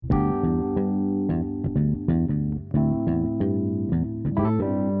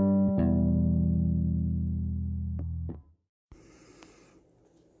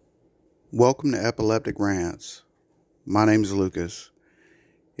Welcome to Epileptic Rants. My name is Lucas.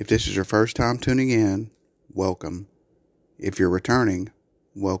 If this is your first time tuning in, welcome. If you're returning,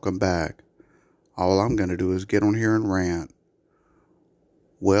 welcome back. All I'm going to do is get on here and rant.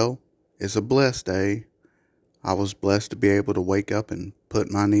 Well, it's a blessed day. I was blessed to be able to wake up and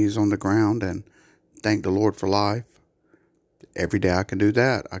put my knees on the ground and thank the Lord for life. Every day I can do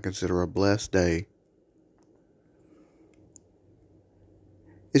that, I consider a blessed day.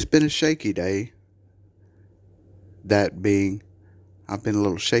 It's been a shaky day. That being, I've been a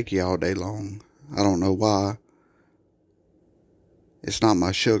little shaky all day long. I don't know why. It's not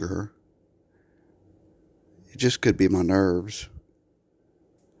my sugar. It just could be my nerves.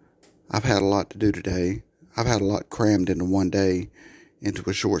 I've had a lot to do today. I've had a lot crammed into one day, into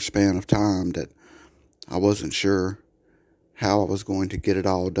a short span of time that I wasn't sure how I was going to get it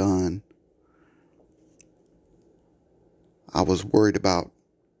all done. I was worried about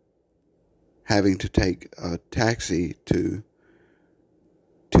having to take a taxi to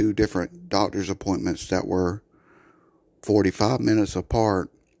two different doctor's appointments that were 45 minutes apart,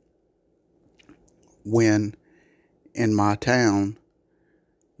 when in my town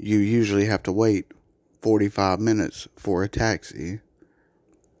you usually have to wait 45 minutes for a taxi.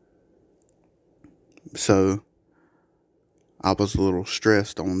 So I was a little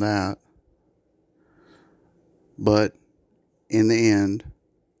stressed on that. But in the end,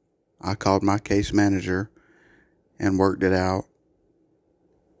 I called my case manager and worked it out.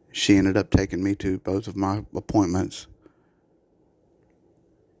 She ended up taking me to both of my appointments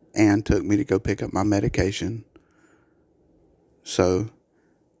and took me to go pick up my medication. So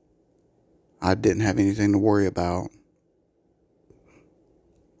I didn't have anything to worry about.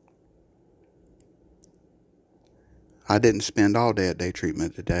 I didn't spend all day at day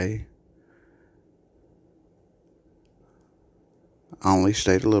treatment today. I only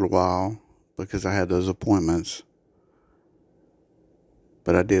stayed a little while because I had those appointments.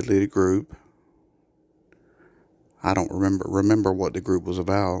 But I did lead a group. I don't remember what the group was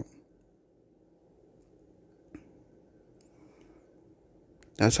about.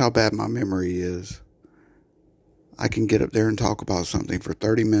 That's how bad my memory is. I can get up there and talk about something for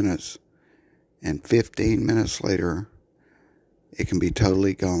 30 minutes, and 15 minutes later, it can be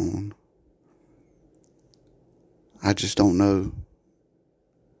totally gone. I just don't know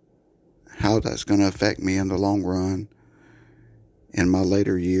how that's going to affect me in the long run, in my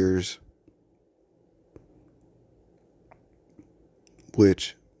later years,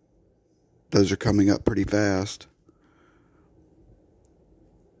 which those are coming up pretty fast.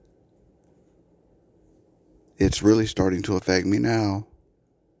 It's really starting to affect me now.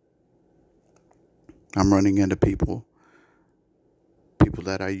 I'm running into people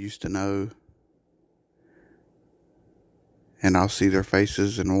that I used to know, and I'll see their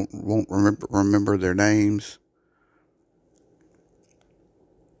faces and won't remember their names.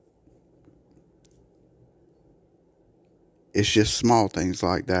 It's just small things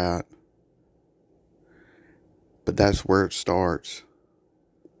like that. But that's where it starts.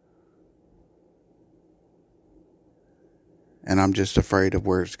 And I'm just afraid of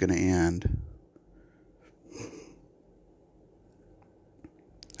where it's going to end.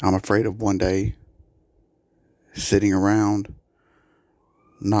 I'm afraid of one day sitting around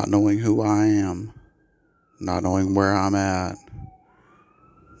not knowing who I am, not knowing where I'm at,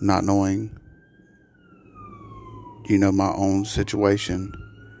 not knowing, my own situation.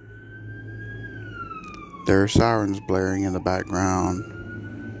 There are sirens blaring in the background.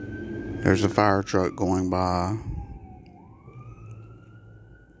 There's a fire truck going by.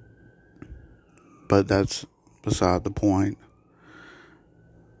 But that's beside the point.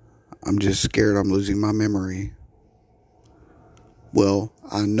 I'm just scared I'm losing my memory. Well,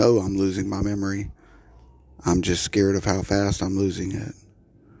 I know I'm losing my memory. I'm just scared of how fast I'm losing it.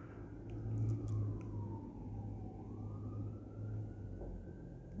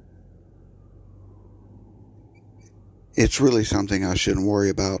 It's really something I shouldn't worry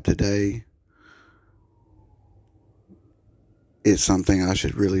about today. It's something I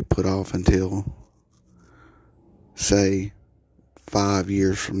should really put off until, say, 5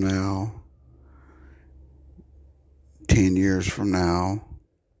 years from now, 10 years from now.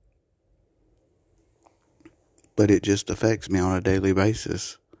 But it just affects me on a daily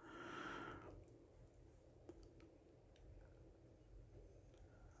basis.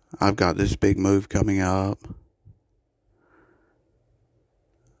 I've got this big move coming up.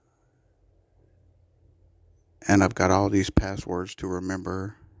 And I've got all these passwords to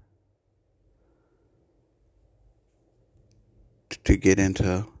remember to get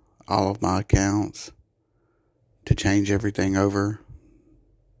into all of my accounts, to change everything over.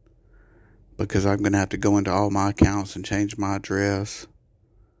 because I'm going to have to go into all my accounts and change my address.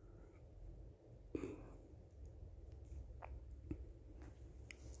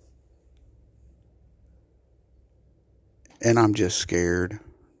 And I'm just scared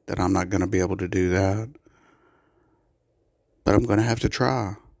that I'm not going to be able to do that. But I'm going to have to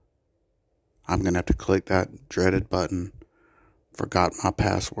try. I'm going to have to click that dreaded button, forgot my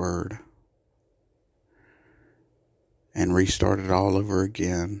password, and restart it all over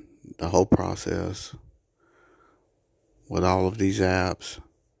again. The whole process with all of these apps.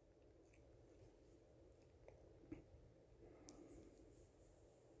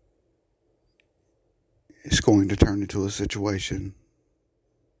 It's going to turn into a situation.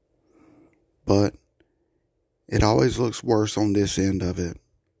 But it always looks worse on this end of it.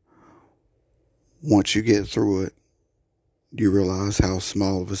 Once you get through it, you realize how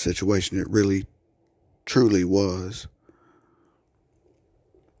small of a situation it really, truly was.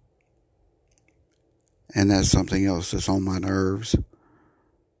 And that's something else that's on my nerves.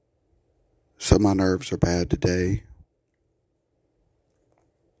 So my nerves are bad today.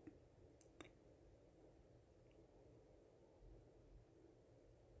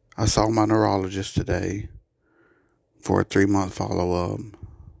 I saw my neurologist today for a 3-month follow-up.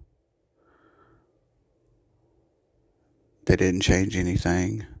 They didn't change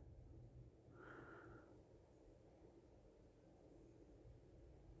anything.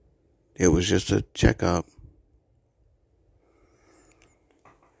 It was just a checkup.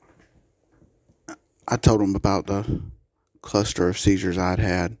 I told them about the cluster of seizures I'd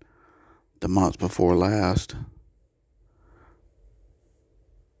had the month before last.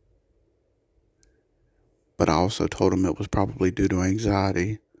 But I also told him it was probably due to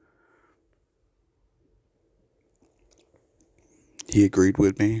anxiety. He agreed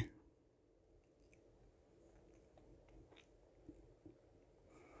with me.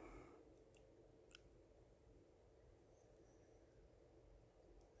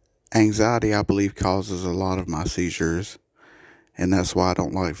 Anxiety, I believe, causes a lot of my seizures. And that's why I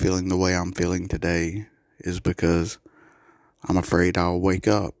don't like feeling the way I'm feeling today, is because I'm afraid I'll wake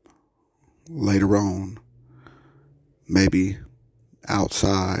up later on, maybe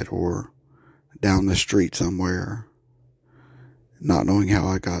outside or down the street somewhere, not knowing how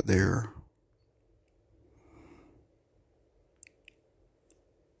I got there.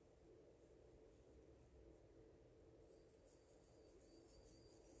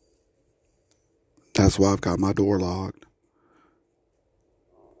 That's why I've got my door locked.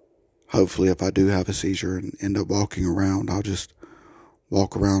 Hopefully, if I do have a seizure and end up walking around, I'll just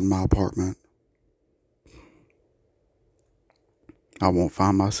walk around my apartment. I won't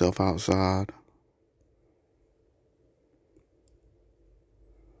find myself outside.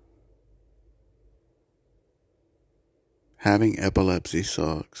 Having epilepsy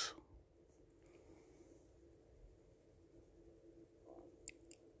sucks.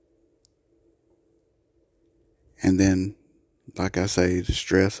 And then, like I say, the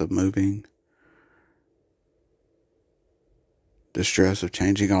stress of moving, the stress of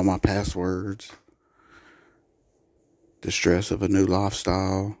changing all my passwords, the stress of a new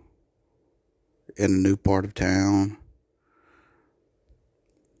lifestyle in a new part of town.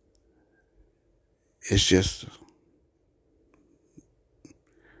 It's just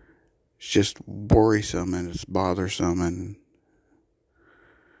worrisome, and it's bothersome, and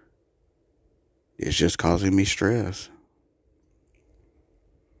it's just causing me stress.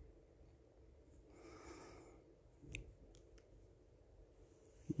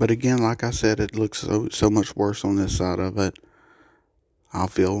 But again, like I said, it looks so much worse on this side of it. I'll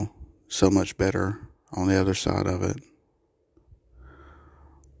feel so much better on the other side of it.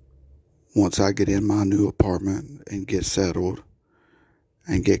 Once I get in my new apartment and get settled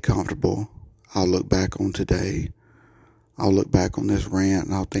and get comfortable, I'll look back on today. I'll look back on this rant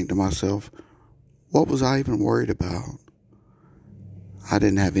and I'll think to myself, what was I even worried about? I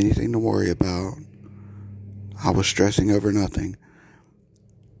didn't have anything to worry about. I was stressing over nothing.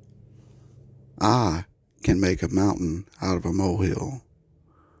 I can make a mountain out of a molehill.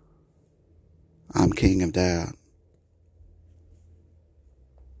 I'm king of that.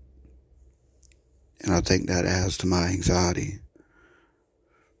 And I think that adds to my anxiety.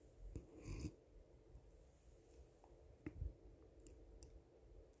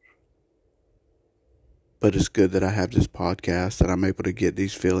 But it's good that I have this podcast, that I'm able to get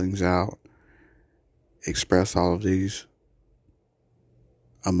these feelings out, express all of these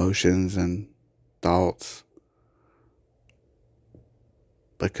emotions and thoughts,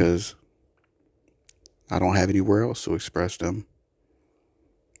 because I don't have anywhere else to express them.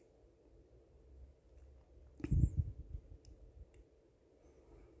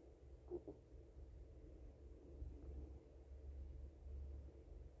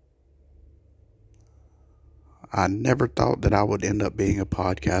 I never thought that I would end up being a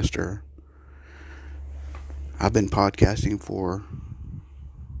podcaster. I've been podcasting for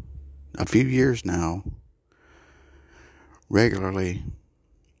a few years now, regularly.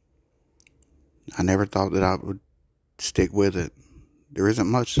 I never thought that I would stick with it. There isn't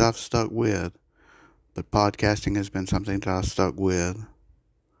much that I've stuck with, but podcasting has been something that I've stuck with.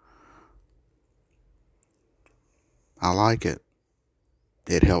 I like it.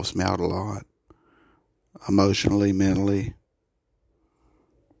 It helps me out a lot, emotionally, mentally.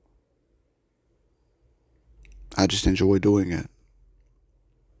 I just enjoy doing it.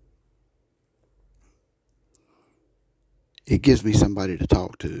 It gives me somebody to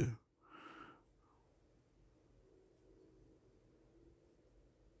talk to.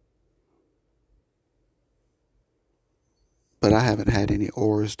 But I haven't had any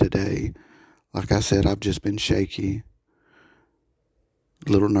auras today. Like I said, I've just been shaky, a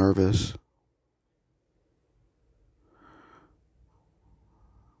little nervous.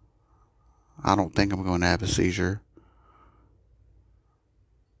 I don't think I'm going to have a seizure.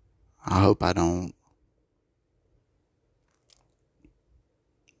 I hope I don't.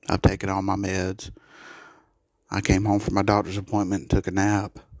 I've taken all my meds. I came home from my doctor's appointment and took a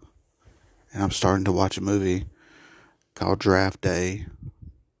nap. And I'm starting to watch a movie called Draft Day.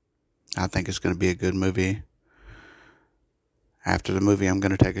 I think it's going to be a good movie. After the movie, I'm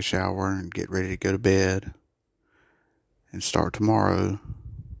going to take a shower and get ready to go to bed and start tomorrow.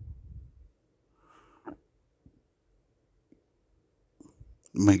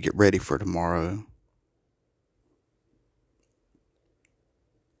 I'm going to get ready for tomorrow.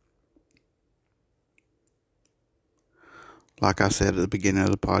 Like I said at the beginning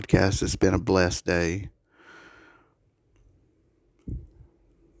of the podcast, it's been a blessed day.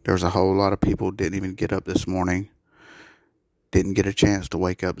 There's a whole lot of people who didn't even get up this morning. Didn't get a chance to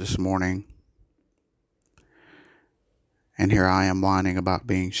wake up this morning. And here I am whining about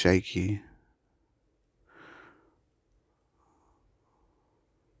being shaky.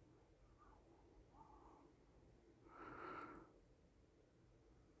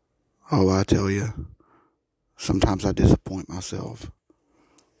 Oh, I tell you, sometimes I disappoint myself.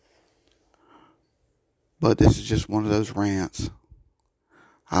 But this is just one of those rants.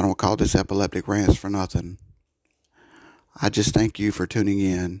 I don't call this epileptic rants for nothing. I just thank you for tuning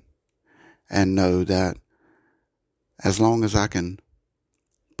in and know that as long as I can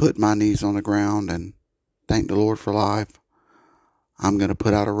put my knees on the ground and thank the Lord for life, I'm going to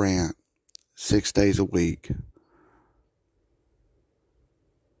put out a rant 6 days a week.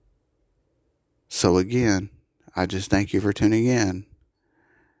 So again, I just thank you for tuning in,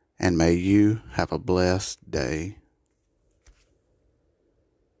 and may you have a blessed day.